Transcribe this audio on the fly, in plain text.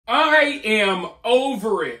I am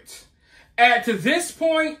over it. At this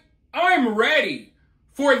point, I'm ready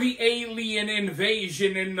for the alien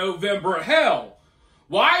invasion in November. Hell,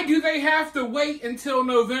 why do they have to wait until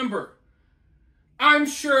November? I'm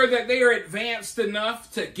sure that they are advanced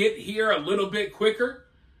enough to get here a little bit quicker.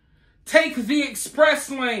 Take the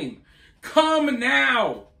express lane. Come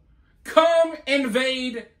now. Come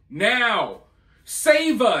invade now.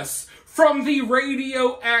 Save us from the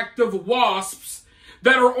radioactive wasps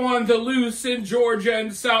that are on the loose in Georgia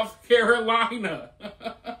and South Carolina.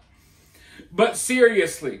 But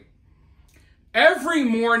seriously, every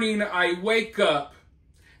morning I wake up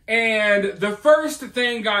and the first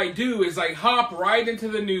thing I do is I hop right into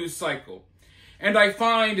the news cycle and I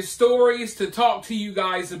find stories to talk to you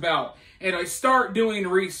guys about and I start doing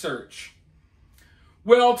research.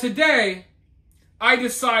 Well, today I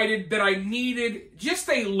decided that I needed just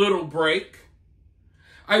a little break.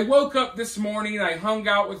 I woke up this morning, I hung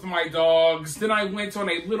out with my dogs, then I went on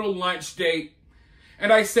a little lunch date,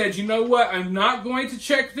 and I said, you know what, I'm not going to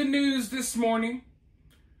check the news this morning.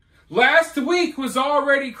 Last week was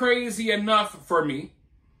already crazy enough for me.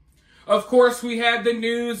 Of course, we had the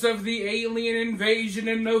news of the alien invasion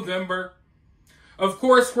in November. Of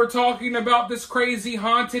course, we're talking about this crazy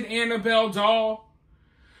haunted Annabelle doll.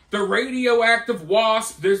 The radioactive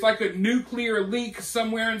wasp, there's like a nuclear leak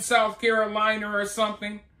somewhere in South Carolina or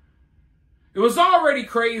something. It was already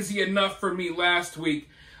crazy enough for me last week.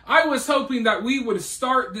 I was hoping that we would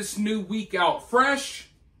start this new week out fresh.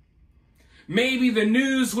 Maybe the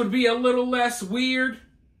news would be a little less weird.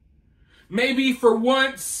 Maybe for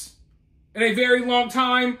once in a very long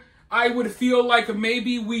time, I would feel like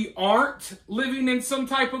maybe we aren't living in some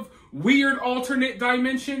type of weird alternate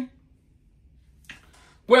dimension.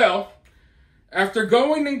 Well, after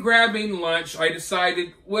going and grabbing lunch, I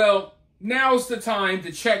decided, well, now's the time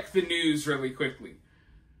to check the news really quickly.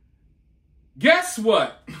 Guess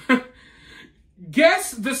what?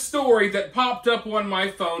 Guess the story that popped up on my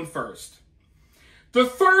phone first. The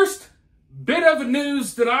first bit of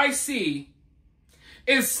news that I see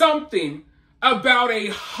is something about a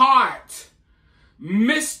hot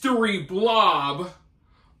mystery blob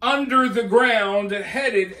under the ground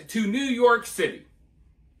headed to New York City.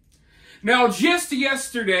 Now, just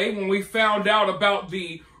yesterday, when we found out about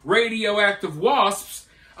the radioactive wasps,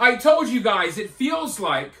 I told you guys it feels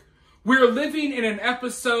like we're living in an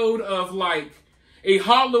episode of like a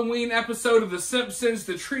Halloween episode of The Simpsons,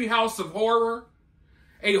 The Treehouse of Horror,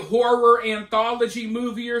 a horror anthology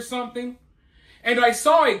movie or something. And I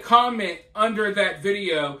saw a comment under that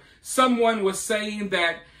video. Someone was saying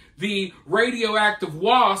that the radioactive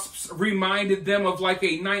wasps reminded them of like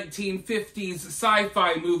a 1950s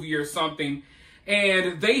sci-fi movie or something.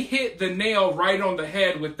 And they hit the nail right on the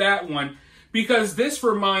head with that one, because this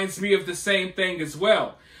reminds me of the same thing as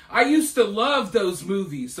well. I used to love those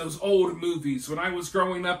movies, those old movies. When I was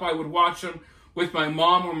growing up, I would watch them with my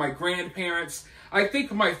mom or my grandparents. I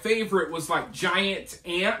think my favorite was like Giant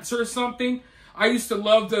Ants or something. I used to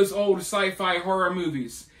love those old sci-fi horror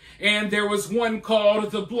movies. And there was one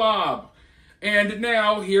called The Blob. And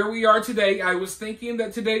now, here we are today. I was thinking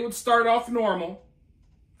that today would start off normal.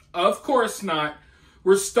 Of course not.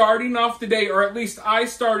 We're starting off the day, or at least I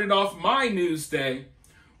started off my news day,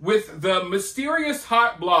 with the mysterious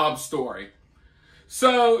hot blob story.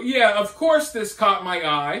 So, yeah, of course this caught my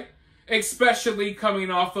eye, especially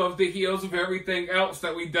coming off of the heels of everything else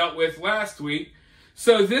that we dealt with last week.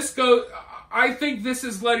 So I think this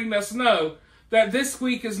is letting us know that this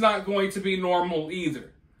week is not going to be normal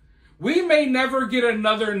either. We may never get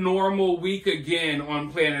another normal week again on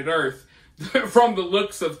planet Earth from the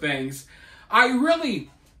looks of things. I really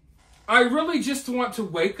just want to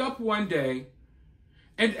wake up one day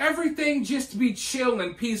and everything just be chill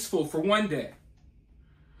and peaceful for one day.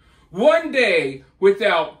 One day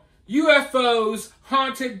without UFOs,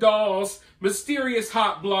 haunted dolls, mysterious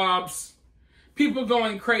hot blobs, people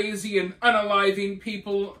going crazy and unaliving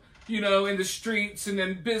people, you know, in the streets and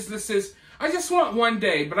in businesses. I just want one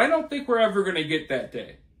day, but I don't think we're ever going to get that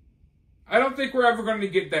day. I don't think we're ever going to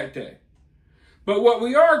get that day. But what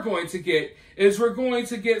we are going to get is we're going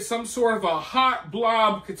to get some sort of a hot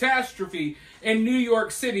blob catastrophe in New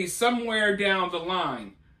York City somewhere down the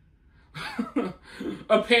line.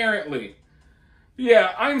 Apparently.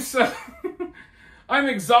 Yeah, I'm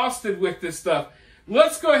exhausted with this stuff.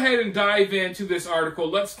 Let's go ahead and dive into this article.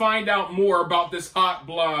 Let's find out more about this hot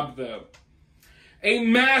blob, though. A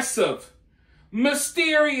massive,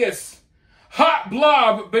 mysterious, hot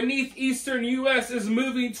blob beneath eastern U.S. is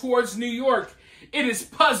moving towards New York. It is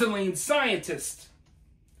puzzling scientists.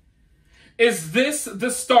 Is this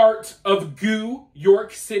the start of Goo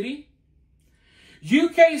York City?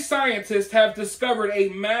 UK scientists have discovered a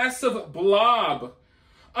massive blob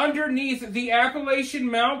underneath the Appalachian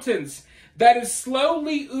Mountains that is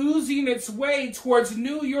slowly oozing its way towards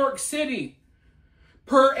New York City,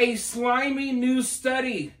 per a slimy new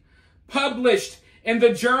study published in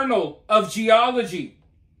the Journal of Geology.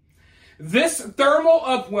 This thermal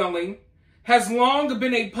upwelling has long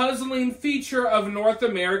been a puzzling feature of North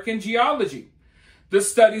American geology. The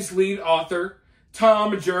study's lead author,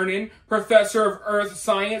 Tom Jernin, professor of earth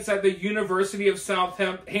science at the University of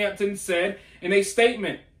Southampton, said in a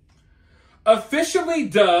statement, officially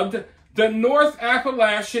dubbed the North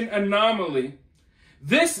Appalachian Anomaly,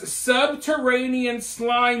 this subterranean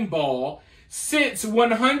slime ball sits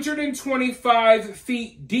 125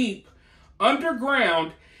 feet deep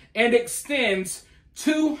underground and extends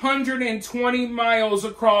 220 miles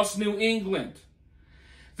across New England.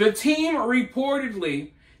 The team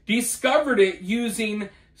reportedly discovered it using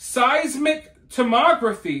seismic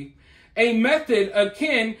tomography, a method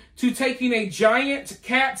akin to taking a giant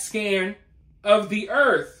CAT scan of the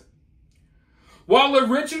Earth. While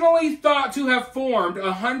originally thought to have formed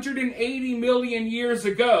 180 million years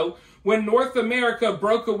ago when North America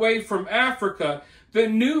broke away from Africa, the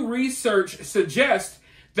new research suggests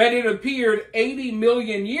that it appeared 80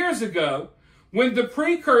 million years ago when the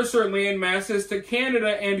precursor landmasses to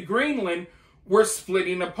Canada and Greenland were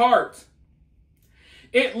splitting apart.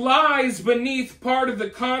 It lies beneath part of the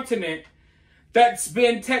continent that's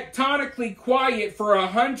been tectonically quiet for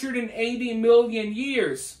 180 million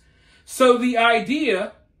years. So the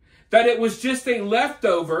idea that it was just a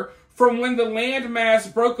leftover from when the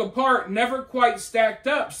landmass broke apart never quite stacked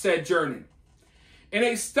up, said Jernin. In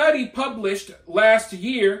a study published last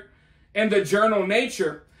year in the journal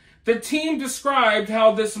Nature, the team described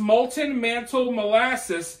how this molten mantle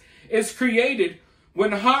molasses is created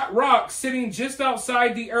when hot rock sitting just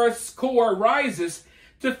outside the Earth's core rises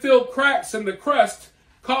to fill cracks in the crust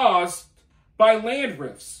caused by land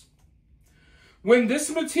rifts. When this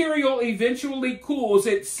material eventually cools,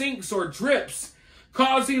 it sinks or drips,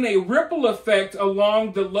 causing a ripple effect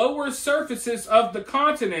along the lower surfaces of the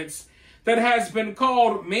continents that has been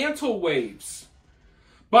called mantle waves.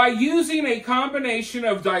 By using a combination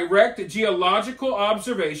of direct geological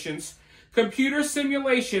observations, computer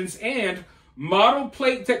simulations, and model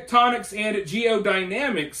plate tectonics and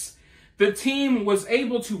geodynamics, the team was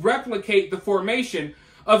able to replicate the formation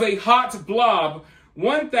of a hot blob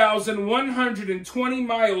 1,120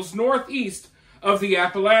 miles northeast of the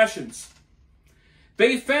Appalachians.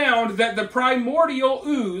 They found that the primordial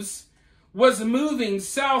ooze was moving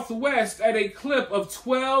southwest at a clip of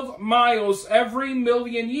 12 miles every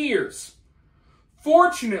million years.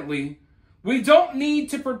 Fortunately, we don't need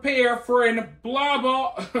to prepare for a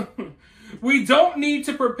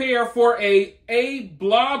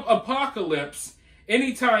blob apocalypse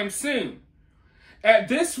anytime soon. At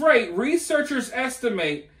this rate, researchers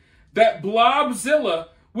estimate that Blobzilla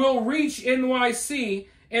will reach NYC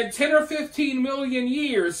in 10 or 15 million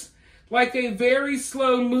years, like a very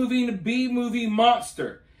slow-moving B-movie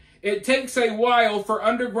monster. It takes a while for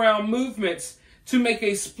underground movements to make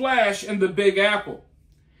a splash in the Big Apple.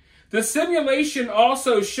 The simulation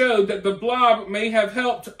also showed that the blob may have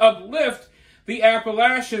helped uplift the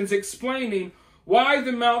Appalachians, explaining why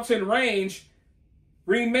the mountain range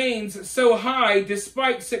remains so high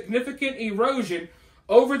despite significant erosion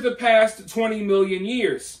over the past 20 million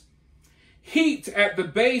years. Heat at the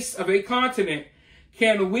base of a continent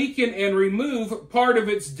can weaken and remove part of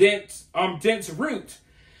its dense root,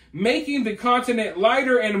 making the continent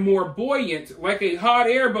lighter and more buoyant, like a hot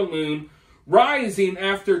air balloon rising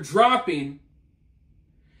after dropping.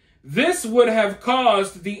 This would have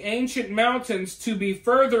caused the ancient mountains to be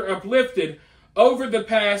further uplifted over the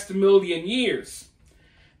past million years.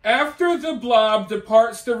 After the blob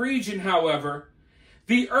departs the region, however,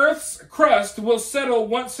 the Earth's crust will settle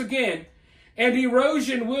once again, and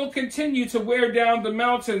erosion will continue to wear down the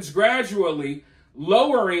mountains gradually,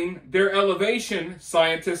 lowering their elevation,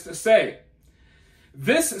 scientists say.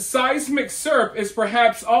 This seismic surge is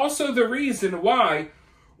perhaps also the reason why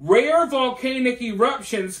rare volcanic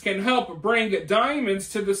eruptions can help bring diamonds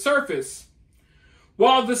to the surface.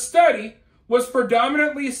 While the study was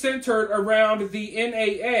predominantly centered around the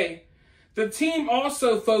NAA, the team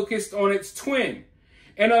also focused on its twin,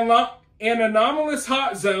 an anomalous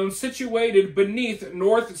hot zone situated beneath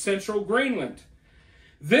north-central Greenland.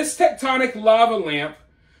 This tectonic lava lamp,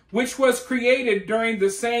 which was created during the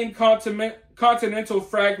same continental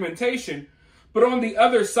fragmentation, but on the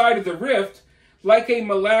other side of the rift, like a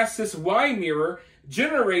molasses Y mirror,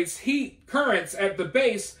 generates heat currents at the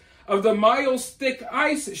base of the miles-thick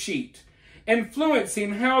ice sheet.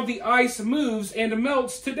 influencing how the ice moves and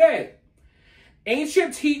melts today.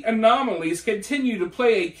 Ancient heat anomalies continue to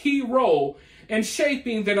play a key role in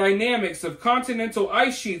shaping the dynamics of continental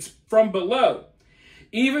ice sheets from below.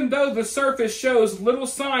 Even though the surface shows little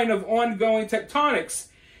sign of ongoing tectonics,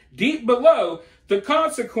 deep below, the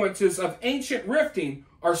consequences of ancient rifting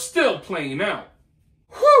are still playing out.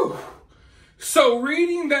 Whew! So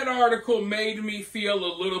reading that article made me feel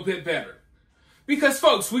a little bit better. Because,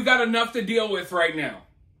 folks, we got enough to deal with right now.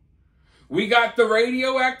 We got the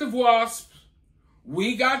radioactive wasps.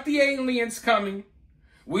 We got the aliens coming.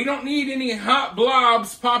 We don't need any hot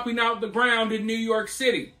blobs popping out the ground in New York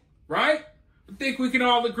City, right? I think we can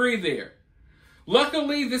all agree there.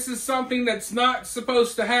 Luckily, this is something that's not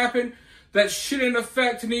supposed to happen, that shouldn't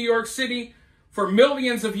affect New York City for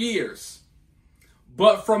millions of years.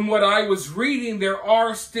 But from what I was reading, there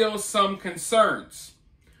are still some concerns.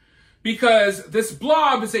 Because this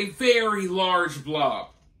blob is a very large blob.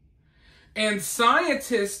 And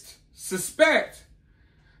scientists suspect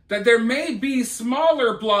that there may be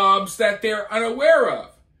smaller blobs that they're unaware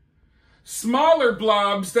of. Smaller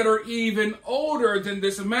blobs that are even older than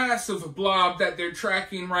this massive blob that they're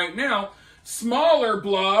tracking right now. Smaller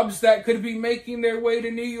blobs that could be making their way to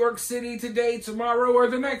New York City today, tomorrow, or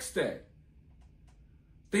the next day.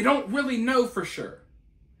 They don't really know for sure.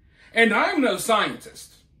 And I'm no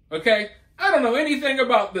scientist, okay? I don't know anything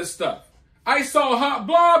about this stuff. I saw a hot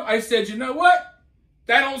blob. I said, you know what?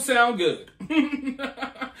 That don't sound good.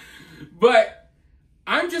 But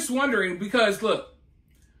I'm just wondering because, look,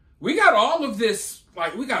 we got all of this,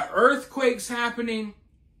 like we got earthquakes happening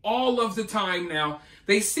all of the time now.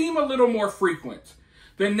 They seem a little more frequent.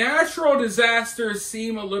 The natural disasters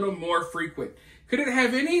seem a little more frequent. Could it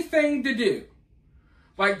have anything to do,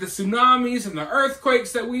 like the tsunamis and the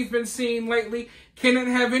earthquakes that we've been seeing lately, can it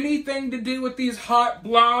have anything to do with these hot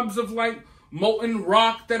blobs of like molten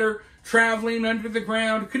rock that are traveling under the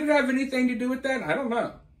ground? Could it have anything to do with that? I don't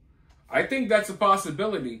know. I think that's a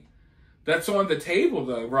possibility that's on the table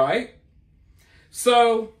though, right?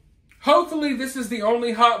 So hopefully this is the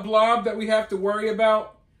only hot blob that we have to worry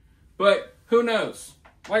about, but who knows?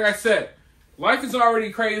 Like I said, life is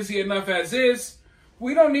already crazy enough as is.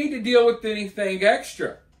 We don't need to deal with anything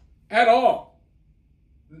extra at all.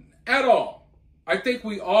 At all. I think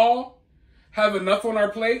we all have enough on our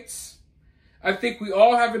plates. I think we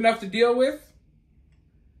all have enough to deal with.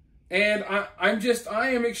 And I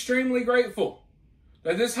am extremely grateful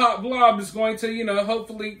that this hot blob is going to,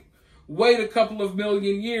 hopefully wait a couple of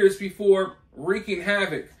million years before wreaking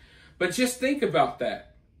havoc. But just think about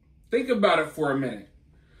that. Think about it for a minute.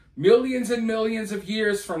 Millions and millions of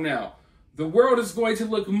years from now, the world is going to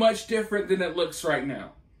look much different than it looks right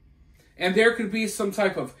now. And there could be some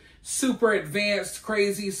type of super advanced,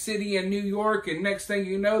 crazy city in New York, and next thing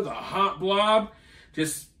you know, the hot blob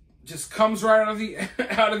just comes right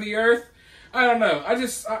out of the earth. I don't know. I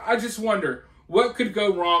just wonder what could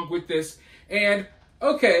go wrong with this. And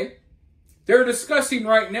okay, they're discussing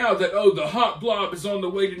right now that, oh, the hot blob is on the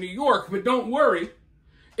way to New York, but don't worry,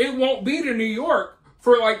 it won't be to New York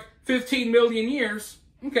for like 15 million years.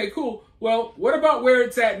 Okay, cool. Well, what about where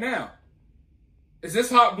it's at now? Is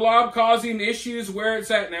this hot blob causing issues where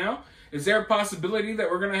it's at now? Is there a possibility that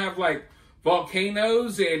we're going to have like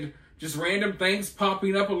volcanoes and just random things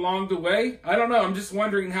popping up along the way? I don't know. I'm just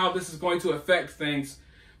wondering how this is going to affect things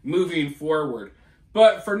moving forward.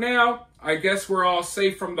 But for now, I guess we're all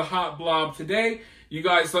safe from the hot blob today. You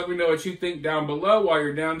guys let me know what you think down below. While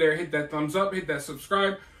you're down there, hit that thumbs up, hit that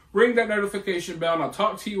subscribe, ring that notification bell, and I'll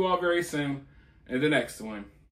talk to you all very soon in the next one.